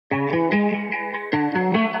Yeah,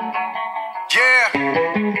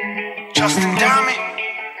 Justin Diamond,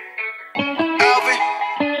 ALVYN,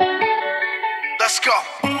 let's go.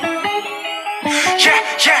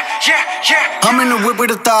 Yeah. I'm in the whip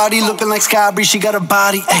with authority, looking like Sky, she got a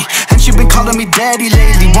body, ayy. And she been calling me daddy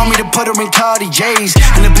lately, want me to put her in Cartiers,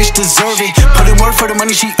 and the bitch deserve it. Put in work for the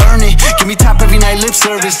money, she earn it. Give me top every night, lip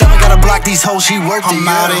service. Now I gotta block these hoes, she worth it. I'm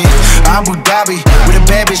out in Abu Dhabi with a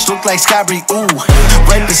bad bitch, look like Sky, ooh,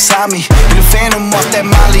 right beside me in the Phantom off that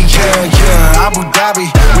Molly, yeah. Abu Dhabi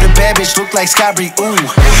with a bad bitch, look like Sky, ooh,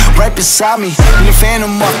 right beside me in the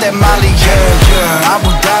Phantom off that Molly, yeah.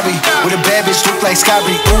 Abu Dhabi with a bad bitch, look like Sky,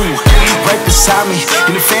 ooh, right beside me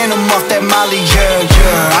in the Phantom off that Molly,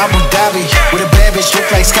 yeah. Abu Dhabi with a bad bitch, look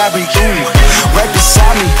like Sky, ooh, right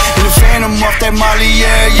beside me in the Phantom off that Molly,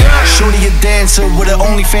 yeah. Shorty a dancer with her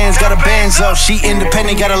OnlyFans, got her bands up. She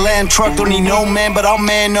independent, got a land truck, don't need no man, but I'll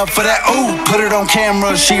man up for that. Ooh, put it on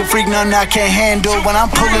camera, she a freak, nothing I can't handle. When I'm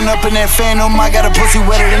pulling up in that Phantom, I got a pussy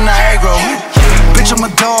wetter than Niagara. Bitch, I'm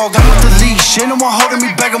a dog, I'm with the leash. Ain't no one holding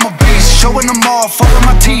me back, I'm a beast. Showing them off, all of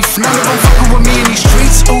my teeth. None of them fucking with me in these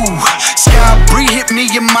streets. Ooh, Sky Bree hit me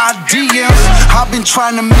in my DMs. I've been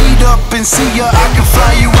trying to meet up and see ya. I can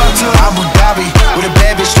fly you out to Abu Dhabi with a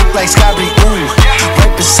bad bitch, look like Sky Bree. Ooh,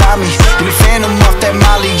 right beside me in the Phantom off that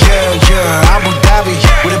Molly, yeah. Abu Dhabi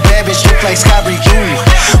with a bad bitch, look like Sky Bree. Ooh,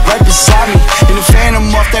 right beside me in the Phantom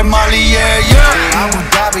off that Molly, yeah. Abu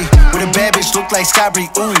Dhabi with a bad bitch, look like Sky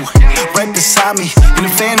Bree. Ooh, right beside me in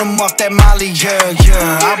the Phantom off that Molly,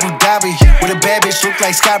 yeah. Abu Dhabi with a bad bitch, look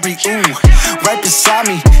like Sky, ooh, right beside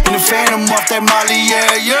me in the Phantom off that Molly,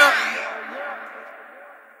 yeah.